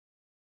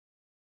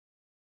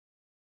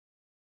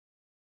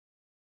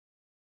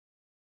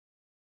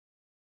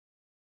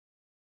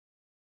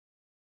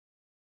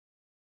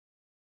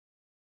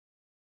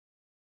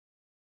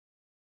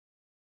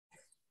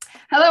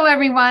Hello,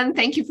 everyone.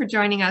 Thank you for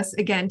joining us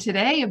again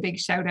today. A big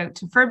shout out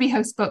to Furby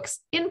House Books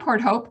in Port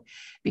Hope.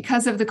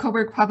 Because of the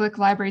Cobourg Public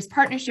Library's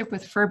partnership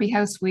with Furby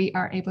House, we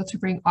are able to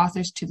bring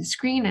authors to the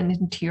screen and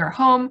into your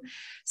home.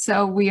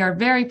 So we are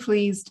very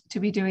pleased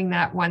to be doing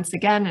that once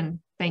again, and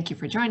thank you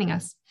for joining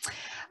us.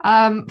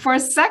 For a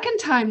second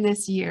time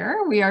this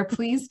year, we are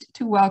pleased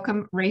to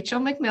welcome Rachel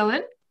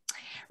McMillan.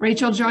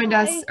 Rachel joined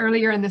us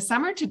earlier in the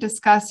summer to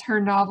discuss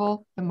her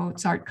novel, The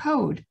Mozart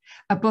Code,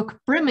 a book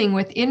brimming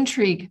with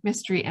intrigue,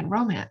 mystery, and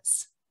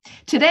romance.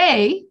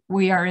 Today,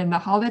 we are in the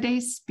holiday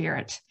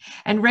spirit,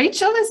 and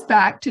Rachel is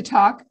back to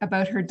talk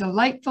about her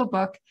delightful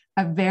book,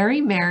 A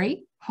Very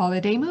Merry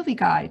Holiday Movie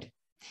Guide.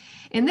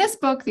 In this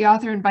book, the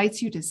author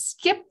invites you to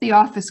skip the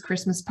office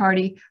Christmas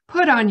party,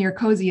 put on your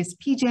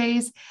coziest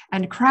PJs,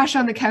 and crash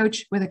on the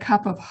couch with a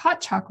cup of hot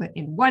chocolate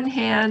in one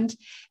hand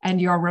and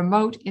your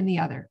remote in the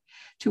other,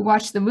 to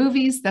watch the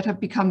movies that have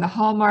become the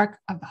hallmark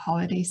of the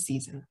holiday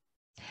season.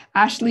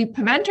 Ashley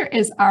Pimenter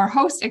is our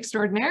host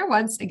extraordinaire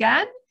once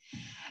again,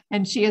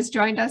 and she has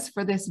joined us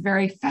for this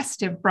very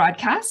festive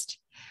broadcast.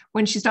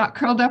 When she's not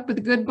curled up with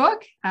a good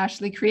book,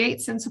 Ashley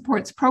creates and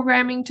supports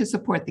programming to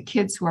support the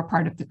kids who are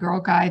part of the Girl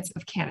Guides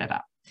of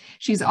Canada.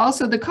 She's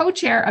also the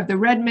co-chair of the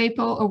Red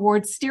Maple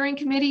Awards Steering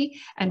Committee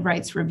and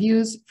writes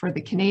reviews for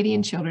the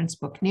Canadian Children's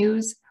Book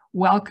News.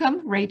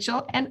 Welcome,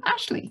 Rachel and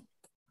Ashley.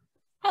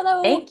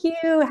 Hello. Thank you.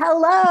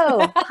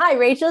 Hello. Hi,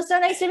 Rachel. So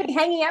nice to be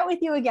hanging out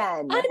with you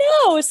again. I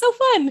know. It's so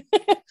fun.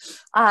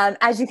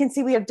 As you can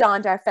see, we have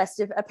donned our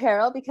festive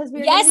apparel because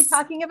we're going to be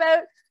talking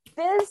about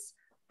this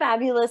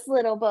fabulous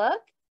little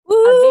book,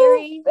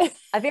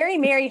 a very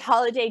merry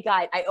holiday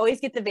guide. I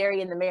always get the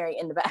very and the merry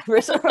in the back.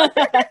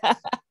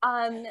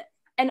 An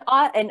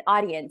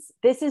audience.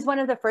 This is one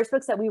of the first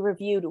books that we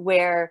reviewed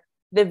where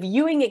the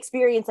viewing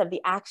experience of the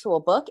actual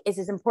book is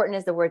as important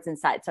as the words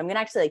inside. So I'm going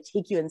to actually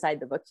take you inside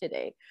the book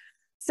today.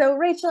 So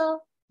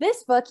Rachel,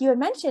 this book, you had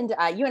mentioned,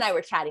 you and I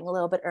were chatting a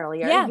little bit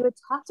earlier. Yeah. You had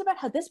talked about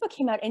how this book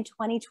came out in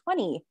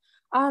 2020.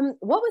 What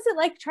was it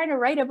like trying to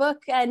write a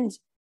book and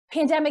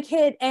pandemic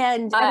hit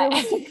and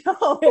everyone to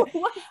go? It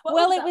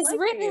was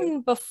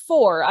written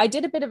before. I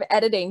did a bit of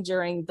editing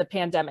during the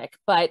pandemic,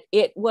 but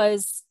it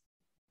was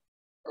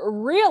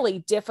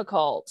really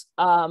difficult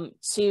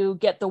to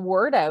get the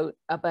word out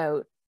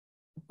about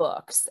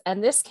books.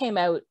 And this came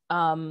out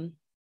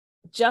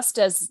just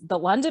as the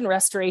London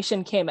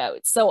Restoration came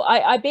out. So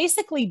I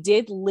basically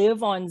did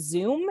live on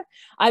Zoom.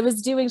 I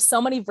was doing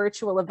so many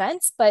virtual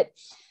events, but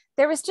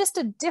there was just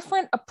a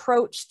different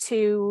approach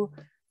to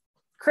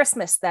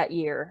Christmas that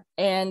year.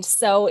 And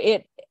so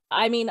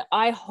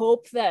I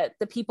hope that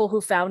the people who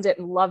found it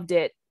and loved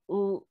it,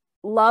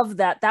 love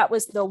that that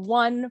was the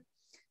one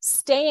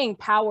staying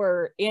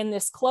power in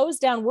this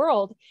closed down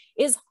world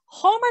is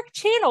Hallmark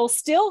Channel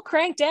still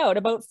cranked out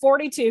about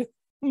 42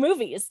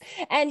 movies,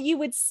 and you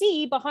would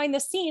see behind the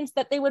scenes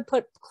that they would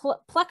put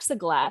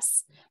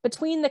plexiglass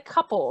between the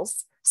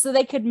couples so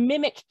they could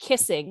mimic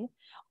kissing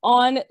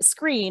on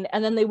screen,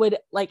 and then they would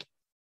like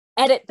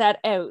edit that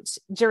out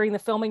during the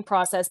filming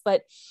process.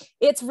 But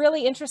it's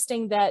really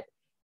interesting that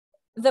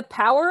the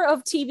power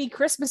of TV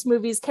Christmas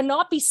movies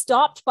cannot be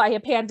stopped by a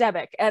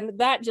pandemic, and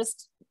that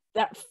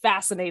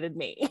fascinated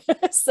me.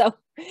 So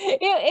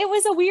it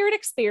was a weird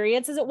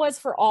experience, as it was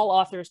for all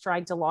authors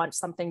trying to launch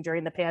something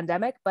during the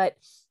pandemic, but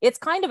it's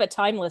kind of a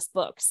timeless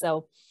book.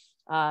 So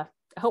I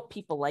hope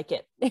people like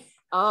it.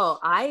 Oh,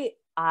 I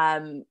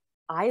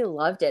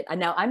loved it. And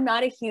now I'm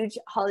not a huge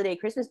holiday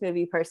Christmas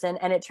movie person,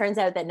 and it turns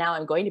out that now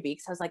I'm going to be,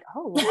 because I was like,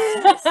 oh,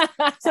 yes.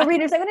 So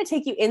readers, I'm going to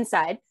take you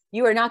inside.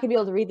 You are not going to be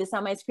able to read this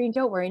on my screen.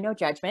 Don't worry, no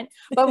judgment.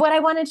 But what I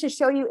wanted to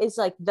show you is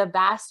like the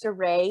vast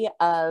array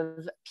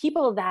of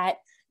people that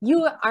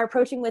you are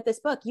approaching with this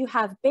book. You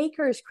have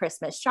Baker's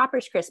Christmas,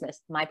 Shopper's Christmas,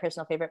 my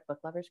personal favorite, Book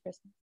Lover's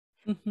Christmas,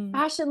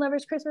 Fashion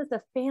Lover's Christmas,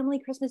 the Family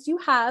Christmas. You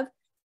have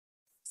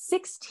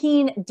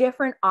 16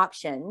 different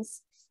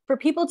options for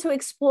people to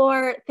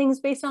explore things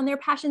based on their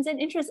passions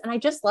and interests. And I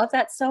just love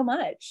that so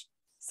much.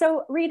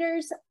 So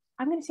readers,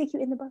 I'm going to take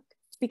you in the book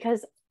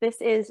because this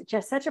is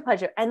just such a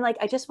pleasure. And like,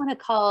 I just want to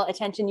call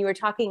attention. You were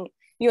talking,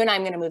 you and I,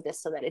 I'm going to move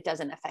this so that it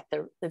doesn't affect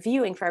the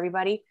viewing for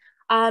everybody.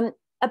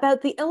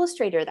 About the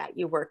illustrator that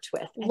you worked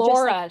with.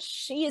 Laura,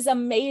 she is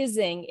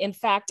amazing. In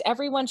fact,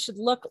 everyone should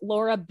look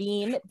Laura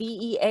Bean,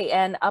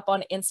 B-E-A-N, up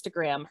on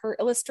Instagram. Her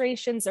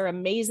illustrations are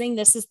amazing.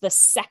 This is the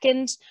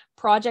second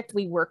project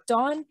we worked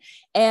on,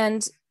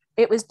 and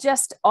it was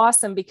just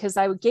awesome because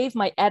I gave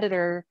my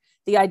editor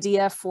the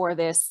idea for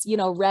this,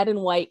 red and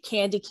white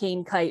candy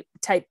cane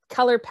type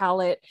color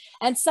palette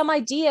and some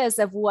ideas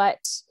of what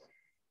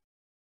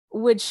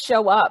would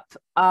show up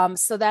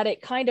so that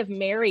it kind of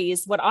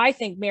marries what I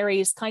think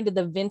marries kind of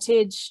the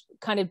vintage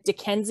kind of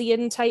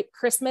Dickensian type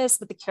Christmas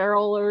with the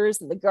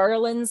carolers and the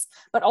garlands,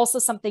 but also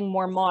something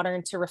more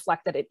modern to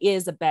reflect that it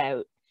is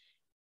about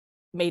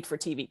made for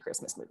TV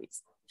Christmas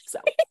movies. So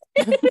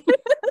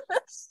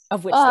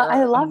of which there are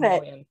I love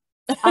it.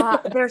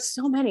 There's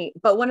so many,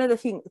 but one of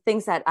the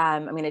things that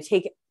I'm going to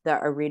take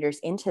our readers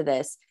into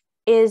this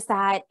is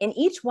that in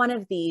each one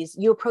of these,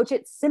 you approach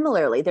it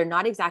similarly. They're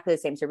not exactly the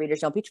same. So readers,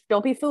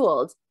 don't be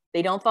fooled.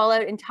 They don't fall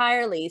out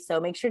entirely. So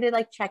make sure to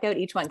like check out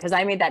each one. Cause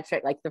I made that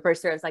trick. Like the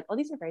first year I was like, oh,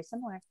 these are very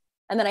similar.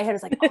 And then I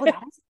was like, oh, that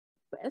is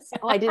a twist.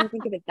 Oh, I didn't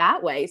think of it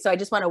that way. So I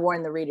just want to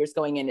warn the readers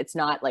going in. It's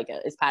not like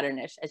as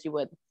patternish as you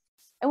would.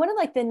 And one of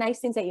like the nice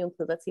things that you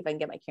include, let's see if I can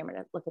get my camera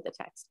to look at the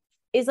text,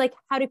 is like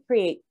how to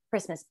create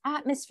Christmas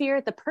atmosphere,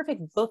 the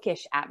perfect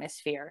bookish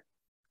atmosphere.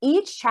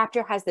 Each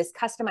chapter has this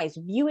customized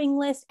viewing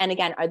list. And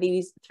again, are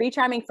these 3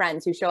 charming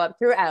friends who show up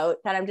throughout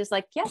that I'm just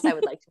like, yes, I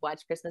would like to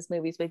watch Christmas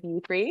movies with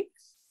you 3.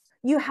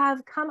 You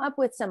have come up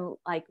with some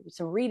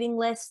reading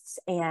lists,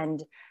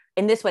 and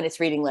in this one it's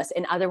reading lists,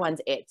 in other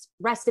ones it's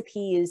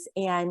recipes.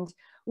 And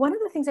one of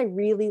the things I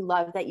really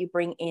love that you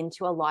bring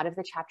into a lot of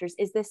the chapters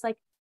is this like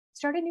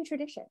start a new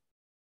tradition.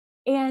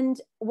 And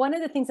one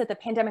of the things that the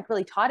pandemic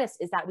really taught us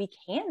is that we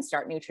can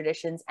start new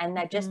traditions, and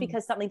that just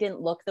because something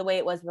didn't look the way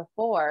it was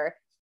before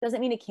doesn't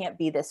mean it can't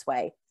be this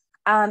way.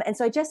 And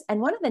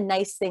one of the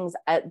nice things,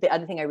 the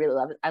other thing I really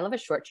love, I love a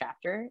short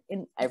chapter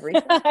in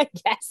everything.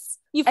 Yes.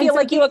 You feel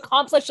like you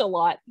accomplish a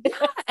lot.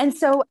 Yeah. And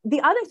so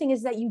the other thing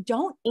is that you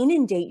don't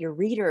inundate your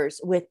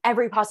readers with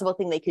every possible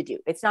thing they could do.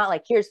 It's not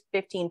like, here's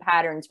 15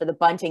 patterns for the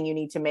bunting you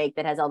need to make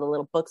that has all the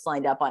little books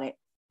lined up on it.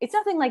 It's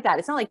nothing like that.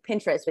 It's not like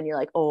Pinterest when you're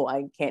like, oh,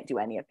 I can't do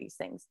any of these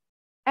things.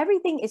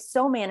 Everything is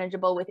so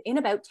manageable within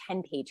about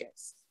 10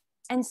 pages.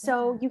 And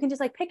so you can just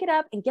like pick it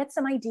up and get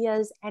some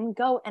ideas and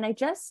go. And I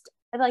just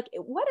like,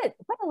 what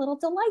a little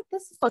delight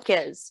this book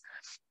is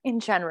in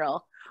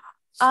general.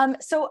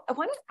 So I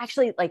want to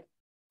actually like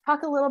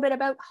talk a little bit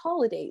about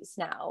holidays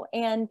now.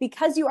 And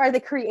because you are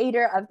the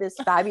creator of this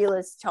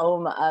fabulous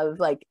tome of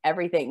like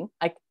everything,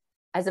 like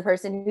as a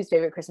person whose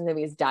favorite Christmas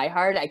movie is Die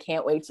Hard, I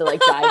can't wait to like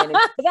dive in.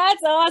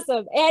 That's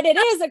awesome. And it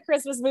is a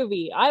Christmas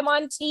movie. I'm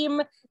on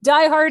team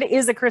Die Hard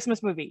is a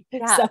Christmas movie.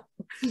 Yeah. So.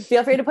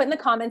 Feel free to put in the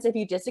comments if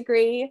you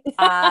disagree.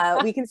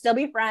 We can still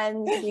be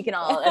friends. We can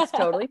all, it's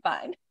totally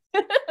fine.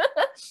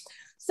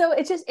 So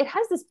it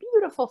has this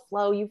beautiful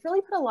flow. You've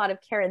really put a lot of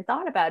care and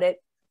thought about it.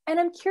 And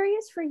I'm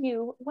curious for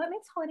you, what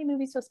makes holiday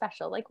movies so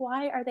special? Like,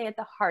 why are they at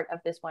the heart of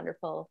this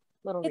wonderful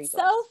little resource?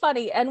 It's so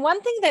funny. And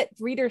one thing that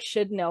readers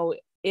should know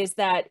is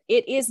that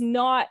it is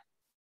not,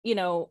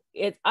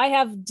 I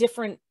have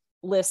different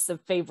lists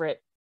of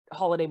favorite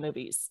holiday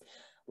movies.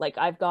 Like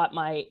I've got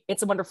my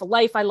It's a Wonderful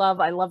Life. I love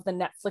the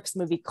Netflix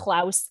movie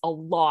Klaus a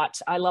lot.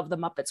 I love the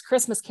Muppets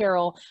Christmas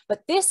Carol,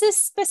 but this is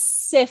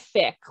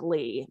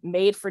specifically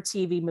made for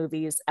TV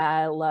movies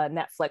a la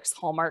Netflix,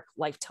 Hallmark,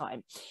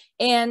 Lifetime.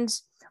 And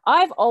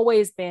I've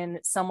always been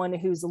someone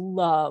who's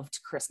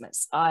loved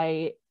Christmas.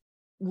 I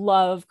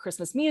love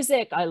Christmas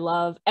music. I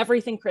love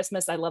everything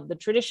Christmas. I love the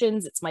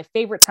traditions. It's my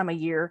favorite time of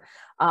year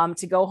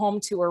to go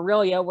home to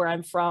Aurelia, where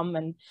I'm from,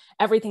 and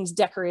everything's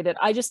decorated.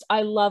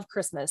 I love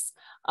Christmas.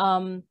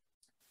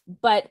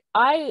 But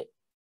I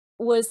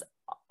was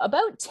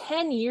about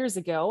 10 years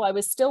ago, I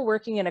was still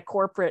working in a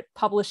corporate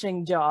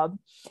publishing job,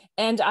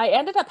 and I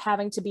ended up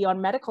having to be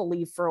on medical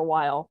leave for a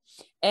while.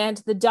 And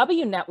the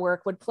W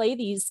Network would play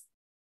these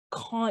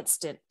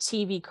constant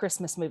TV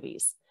Christmas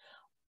movies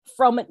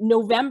from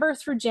November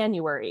through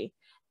January.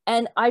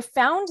 And I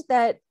found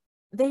that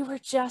they were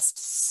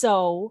just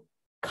so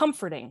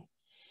comforting.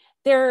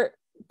 They're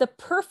the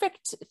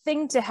perfect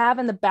thing to have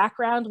in the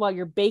background while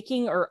you're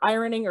baking or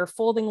ironing or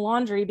folding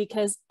laundry,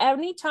 because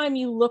anytime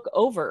you look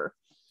over,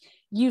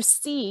 you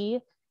see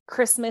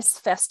Christmas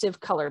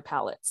festive color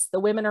palettes. The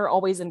women are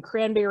always in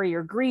cranberry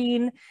or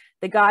green.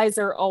 The guys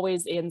are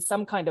always in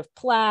some kind of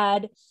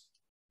plaid.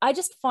 I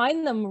just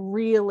find them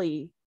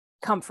really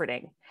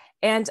comforting.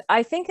 And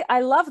I think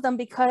I love them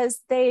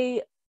because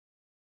the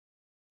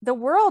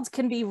world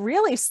can be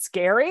really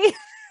scary,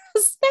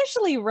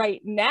 especially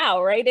right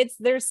now, right?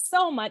 There's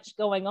so much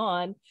going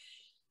on.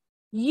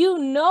 You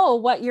know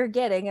what you're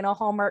getting in a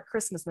Hallmark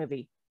Christmas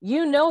movie.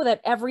 You know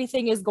that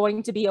everything is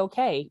going to be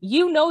okay.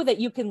 You know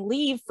that you can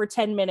leave for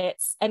 10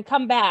 minutes and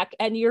come back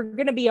and you're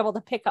going to be able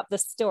to pick up the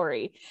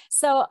story.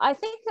 So I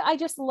think I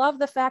just love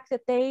the fact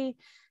that they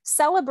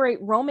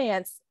celebrate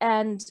romance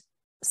and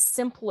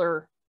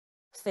simpler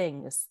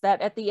things, that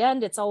at the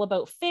end it's all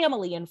about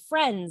family and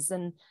friends,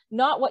 and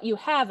not what you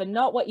have and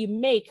not what you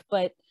make,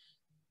 but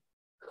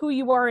who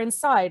you are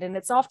inside. And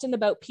it's often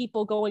about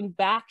people going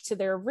back to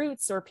their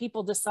roots, or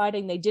people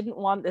deciding they didn't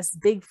want this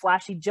big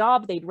flashy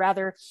job. They'd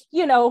rather,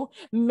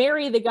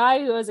 marry the guy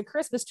who has a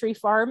Christmas tree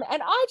farm.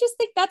 And I just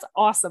think that's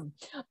awesome.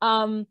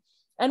 And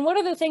one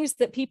of the things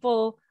that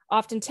people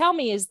often tell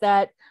me is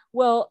that,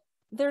 well,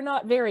 they're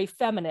not very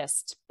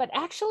feminist, but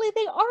actually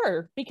they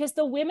are, because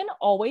the women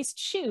always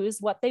choose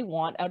what they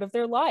want out of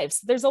their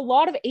lives. There's a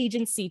lot of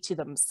agency to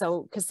them.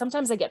 So, because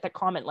sometimes I get the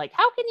comment like,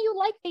 how can you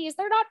like these?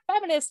 They're not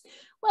feminist.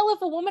 Well,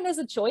 if a woman has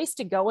a choice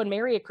to go and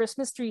marry a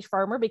Christmas tree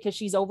farmer because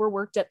she's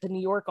overworked at the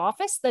New York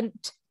office, then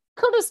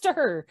kudos to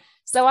her.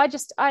 So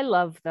I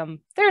love them.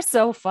 They're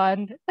so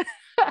fun.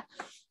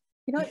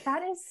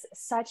 That is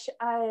such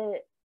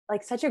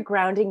a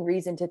grounding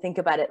reason to think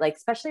about it, like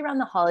especially around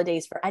the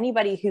holidays, for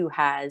anybody who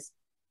has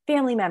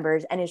family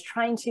members and is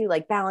trying to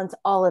like balance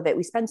all of it.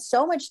 We spend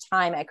so much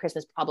time at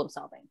Christmas problem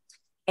solving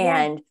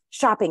and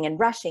shopping and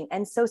rushing.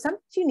 And so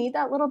sometimes you need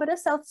that little bit of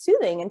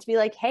self-soothing and to be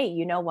like, hey,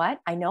 you know what?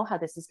 I know how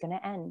this is going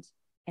to end,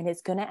 and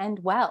it's going to end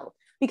well,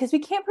 because we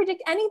can't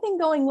predict anything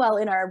going well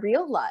in our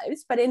real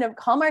lives. But in a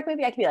Hallmark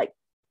movie, I can be like,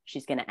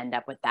 she's going to end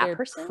up with that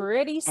person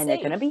pretty safe, and they're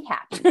going to be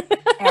happy.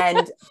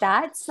 And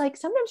that's like,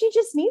 sometimes you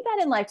just need that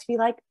in life to be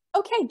like,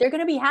 okay, they're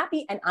going to be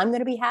happy and I'm going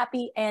to be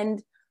happy.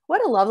 And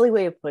what a lovely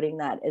way of putting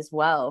that as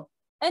well.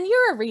 And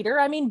you're a reader.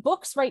 I mean,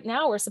 books right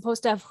now are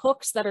supposed to have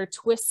hooks that are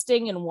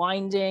twisting and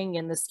winding,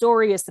 and the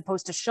story is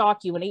supposed to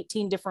shock you in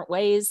 18 different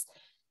ways.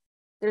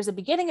 There's a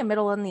beginning, a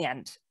middle, and the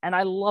end. And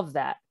I love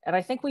that. And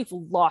I think we've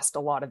lost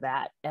a lot of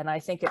that. And I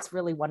think it's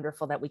really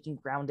wonderful that we can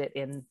ground it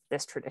in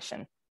this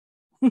tradition.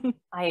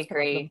 I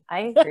agree.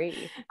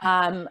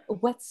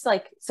 What's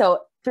like, so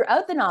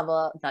throughout the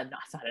novel, no,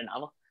 it's not a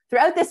novel.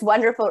 Throughout this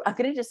wonderful, I'm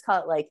going to just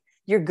call it like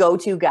your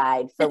go-to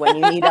guide for when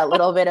you need a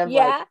little bit of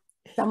like,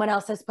 someone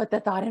else has put the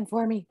thought in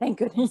for me. Thank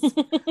goodness.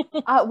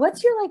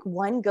 What's your like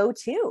one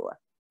go-to?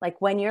 Like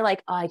when you're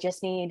like, oh,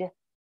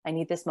 I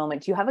need this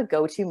moment. Do you have a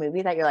go-to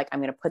movie that you're like, I'm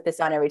going to put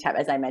this on every time?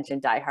 As I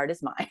mentioned, Die Hard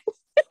is mine.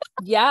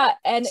 Yeah.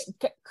 And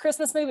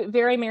Christmas movie,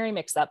 Very Merry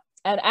Mix-Up.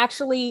 And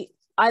actually,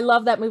 I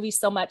love that movie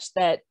so much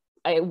that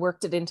I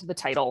worked it into the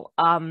title,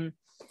 to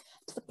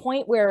the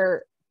point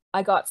where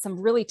I got some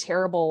really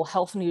terrible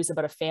health news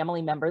about a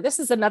family member. This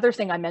is another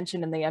thing I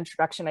mentioned in the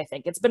introduction. I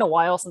think it's been a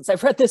while since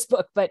I've read this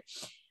book, but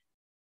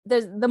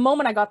the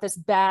moment I got this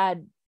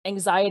bad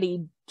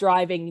anxiety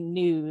driving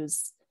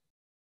news,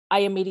 I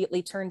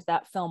immediately turned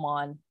that film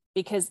on,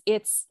 because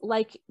it's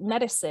like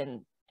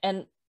medicine,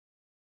 and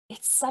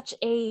it's such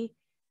a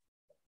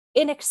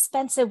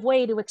inexpensive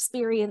way to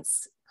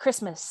experience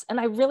Christmas. And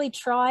I really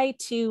try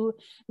to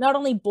not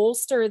only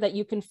bolster that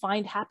you can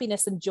find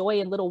happiness and joy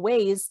in little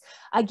ways,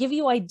 I give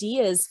you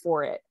ideas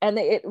for it. And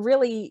it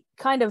really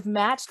kind of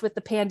matched with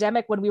the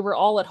pandemic when we were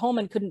all at home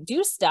and couldn't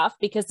do stuff,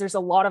 because there's a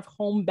lot of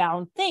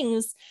homebound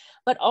things,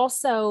 but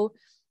also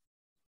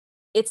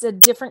it's a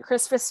different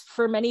Christmas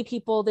for many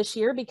people this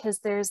year because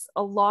there's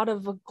a lot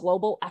of a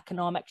global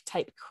economic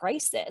type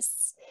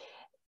crisis.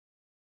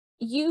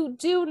 You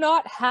do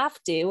not have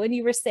to, and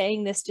you were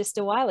saying this just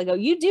a while ago,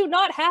 you do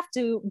not have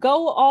to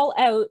go all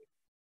out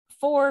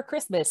for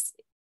Christmas.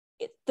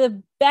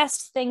 The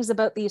best things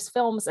about these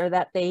films are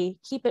that they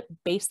keep it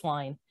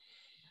baseline.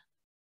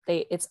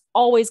 It's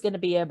always going to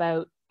be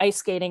about ice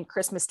skating,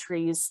 Christmas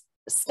trees,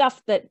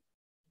 stuff that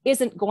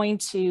isn't going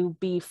to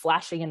be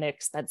flashy and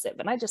expensive.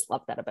 And I just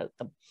love that about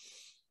them.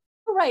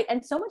 Right.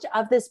 And so much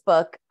of this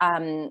book,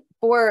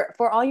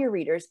 for all your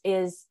readers,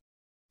 is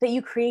that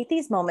you create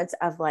these moments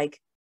of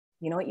like,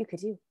 you know what you could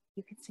do?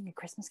 You could sing a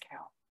Christmas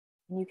carol,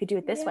 and you could do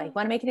it this way.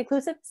 Want to make it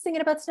inclusive? Sing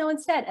it about snow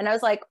instead. And I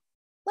was like,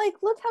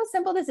 look how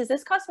simple this is.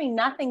 This cost me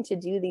nothing to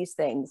do these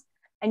things.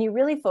 And you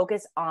really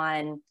focus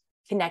on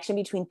connection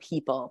between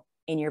people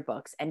in your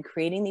books and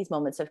creating these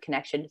moments of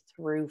connection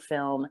through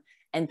film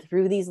and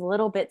through these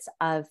little bits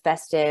of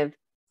festive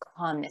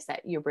calmness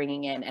that you're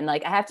bringing in. And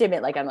like, I have to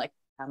admit, like, I'm like,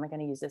 how am I going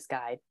to use this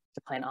guide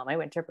to plan all my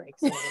winter breaks?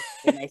 So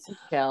it's nice and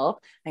chill.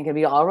 I'm going to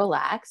be all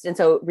relaxed. And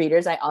so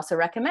readers, I also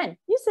recommend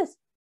use this.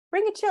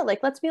 Bring it chill.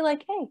 Like, let's be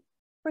like, hey,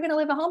 we're going to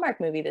live a Hallmark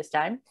movie this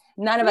time.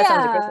 None of us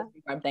owns a Christmas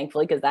tree farm,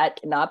 thankfully, because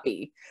that cannot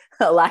be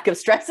a lack of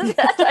stress at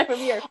that time of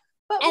year.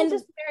 But we'll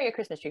just marry a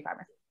Christmas tree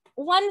farmer.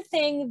 One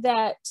thing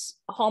that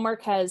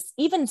Hallmark has,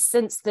 even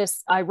since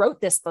I wrote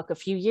this book a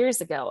few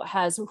years ago,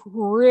 has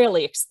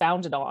really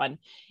expounded on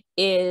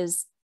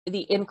is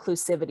the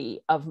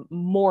inclusivity of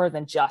more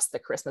than just the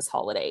Christmas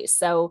holidays.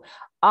 So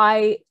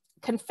I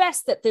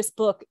confess that this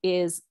book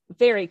is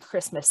very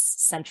Christmas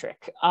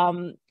centric,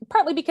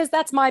 partly because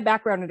that's my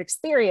background and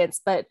experience,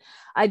 but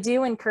I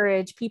do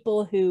encourage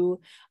people who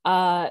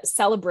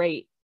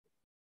celebrate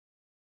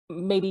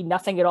maybe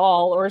nothing at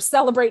all, or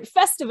celebrate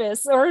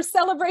Festivus, or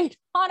celebrate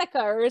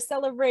Hanukkah, or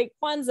celebrate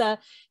Kwanzaa,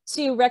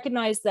 to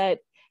recognize that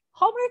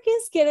Hallmark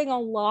is getting a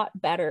lot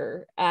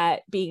better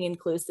at being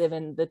inclusive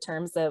in the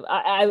terms of,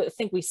 I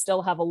think we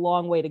still have a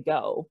long way to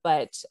go,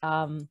 but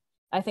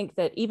I think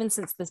that even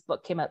since this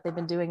book came out, they've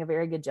been doing a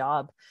very good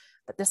job.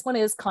 But this one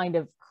is kind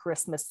of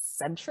Christmas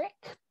centric,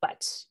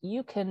 but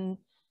you can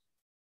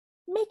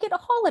make it a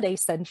holiday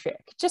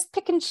centric. Just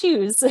pick and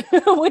choose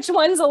which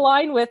ones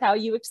align with how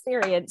you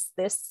experience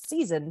this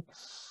season.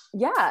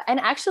 Yeah. And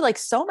actually, like,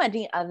 so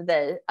many of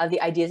the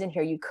ideas in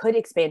here, you could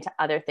expand to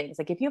other things.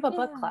 Like if you have a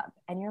book club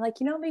and you're like,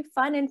 it'd be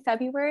fun in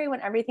February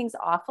when everything's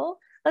awful.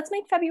 Let's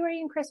make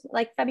February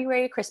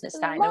a Christmas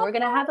time. And we're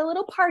going to have a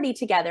little party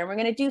together. And we're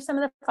going to do some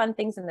of the fun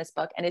things in this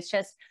book. And it's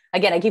just,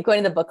 again, I keep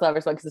going to the book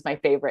lovers one because it's my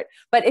favorite.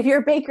 But if you're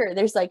a baker,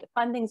 there's like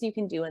fun things you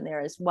can do in there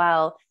as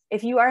well.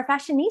 If you are a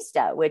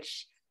fashionista,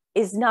 which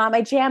is not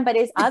my jam, but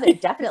is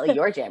definitely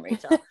your jam,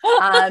 Rachel.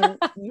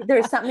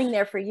 There's something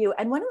there for you.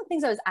 And one of the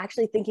things I was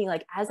actually thinking,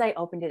 like, as I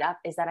opened it up,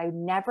 is that I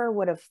never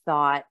would have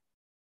thought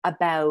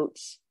about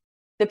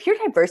the pure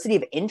diversity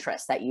of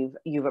interests that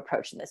you've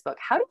approached in this book.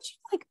 How did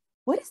you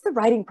what is the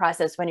writing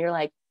process when you're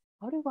like,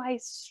 how do I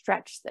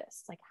stretch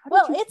this? Like,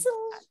 how did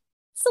you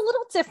it's It's a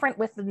little different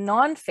with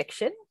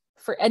nonfiction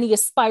for any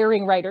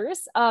aspiring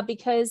writers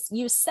because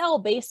you sell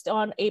based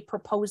on a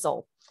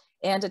proposal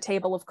and a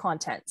table of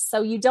contents.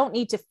 So you don't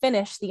need to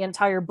finish the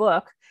entire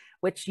book,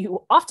 which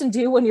you often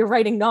do when you're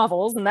writing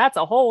novels, and that's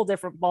a whole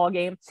different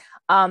ballgame.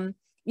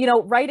 You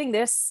know, writing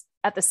this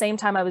at the same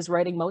time I was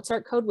writing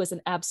Mozart Code was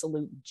an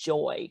absolute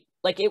joy.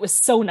 Like, it was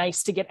so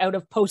nice to get out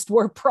of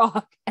post-war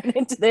Prague and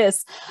into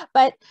this.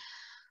 But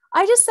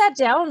I just sat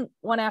down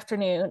one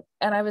afternoon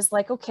and I was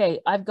like, okay,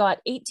 I've got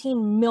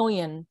 18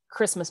 million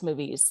Christmas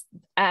movies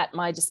at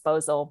my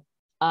disposal.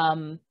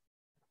 And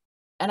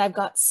I've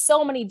got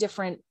so many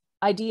different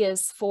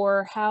ideas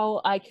for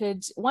how I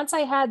could, once I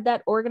had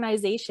that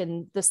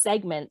organization, the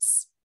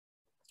segments,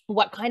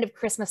 what kind of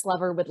Christmas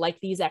lover would like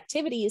these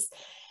activities,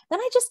 then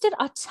I just did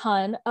a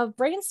ton of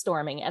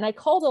brainstorming, and I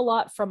called a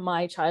lot from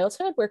my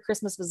childhood where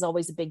Christmas was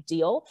always a big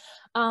deal.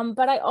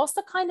 But I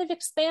also kind of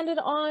expanded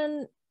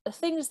on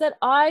things that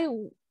I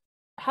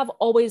have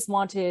always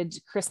wanted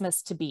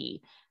Christmas to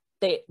be.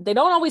 They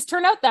don't always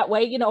turn out that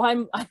way. You know,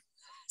 I'm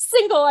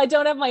single, I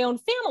don't have my own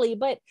family,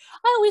 but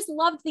I always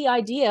loved the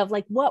idea of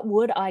like, what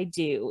would I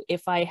do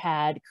if I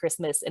had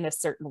Christmas in a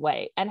certain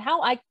way, and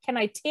how can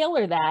I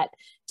tailor that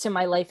to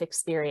my life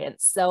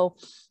experience? So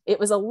it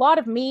was a lot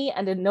of me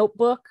and a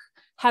notebook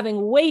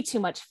having way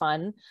too much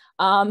fun.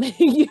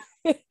 The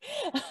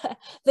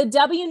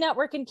W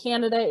Network in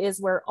Canada is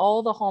where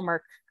all the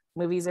Hallmark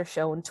movies are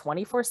shown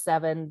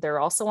 24/7. They're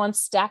also on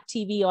Stack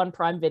TV on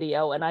Prime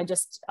Video. And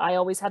I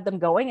always had them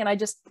going, and I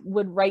just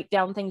would write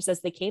down things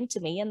as they came to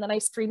me. And then I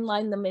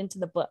streamlined them into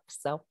the book.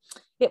 So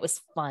it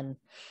was fun.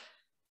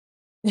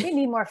 We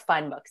need more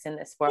fun books in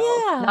this world.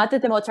 Yeah. Not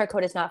that the Mozart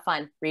Code is not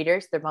fun.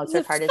 Readers, the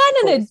Mozart Code is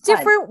fun in a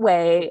different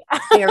way.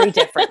 Very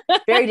different.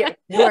 Very different.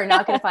 You are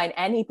not going to find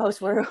any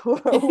post-war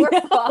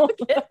Prague.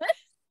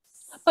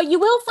 But you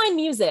will find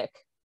music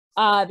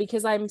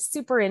because I'm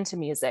super into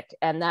music,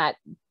 and that,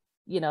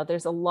 you know,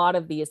 there's a lot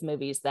of these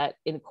movies that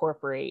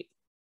incorporate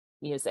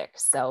music.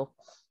 So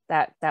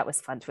that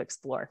was fun to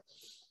explore.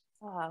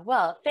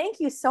 Well, thank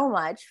you so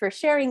much for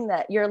sharing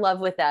your love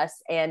with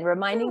us and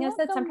reminding us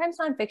that sometimes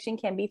nonfiction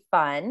can be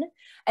fun.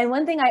 And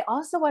one thing I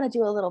also want to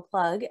do a little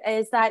plug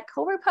is that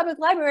Cobourg Public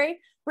Library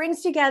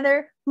brings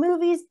together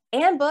movies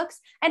and books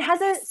and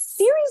has a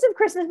series of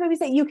Christmas movies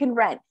that you can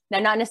rent. Now,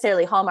 not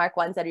necessarily Hallmark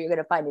ones that you're going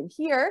to find in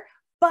here,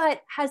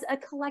 but has a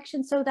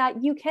collection so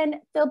that you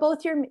can fill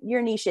both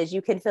your niches.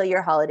 You can fill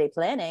your holiday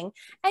planning,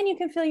 and you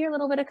can feel your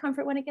little bit of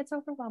comfort when it gets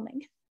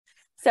overwhelming.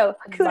 So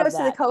kudos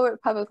to the Cobourg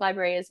Public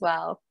Library as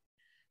well.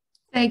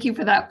 Thank you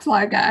for that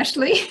plug,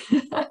 Ashley.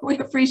 We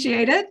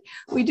appreciate it.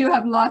 We do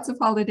have lots of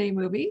holiday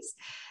movies.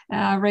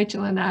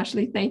 Rachel and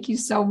Ashley, thank you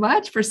so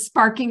much for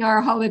sparking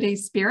our holiday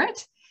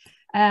spirit.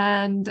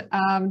 And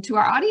to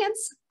our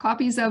audience,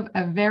 copies of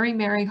A Very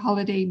Merry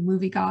Holiday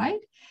Movie Guide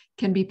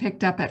can be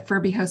picked up at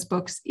Furby House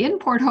Books in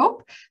Port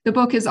Hope. The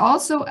book is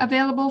also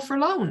available for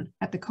loan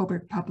at the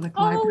Cobourg Public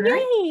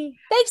Library. Oh, yay!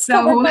 Thanks,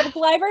 Cobourg Public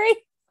Library.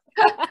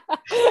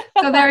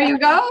 So there you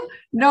go.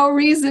 No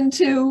reason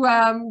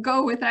to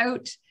go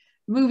without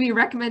movie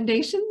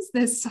recommendations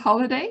this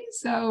holiday.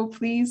 So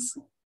please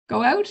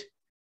go out,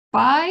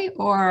 buy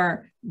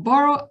or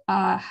borrow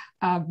a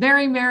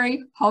Very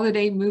Merry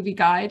Holiday Movie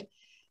Guide,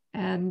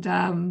 and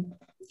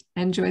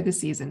enjoy the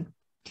season.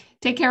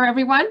 Take care,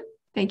 everyone.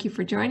 Thank you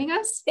for joining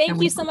us.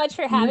 Thank you so much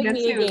for having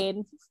me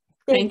again.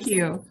 Thank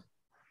you.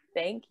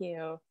 Thank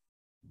you.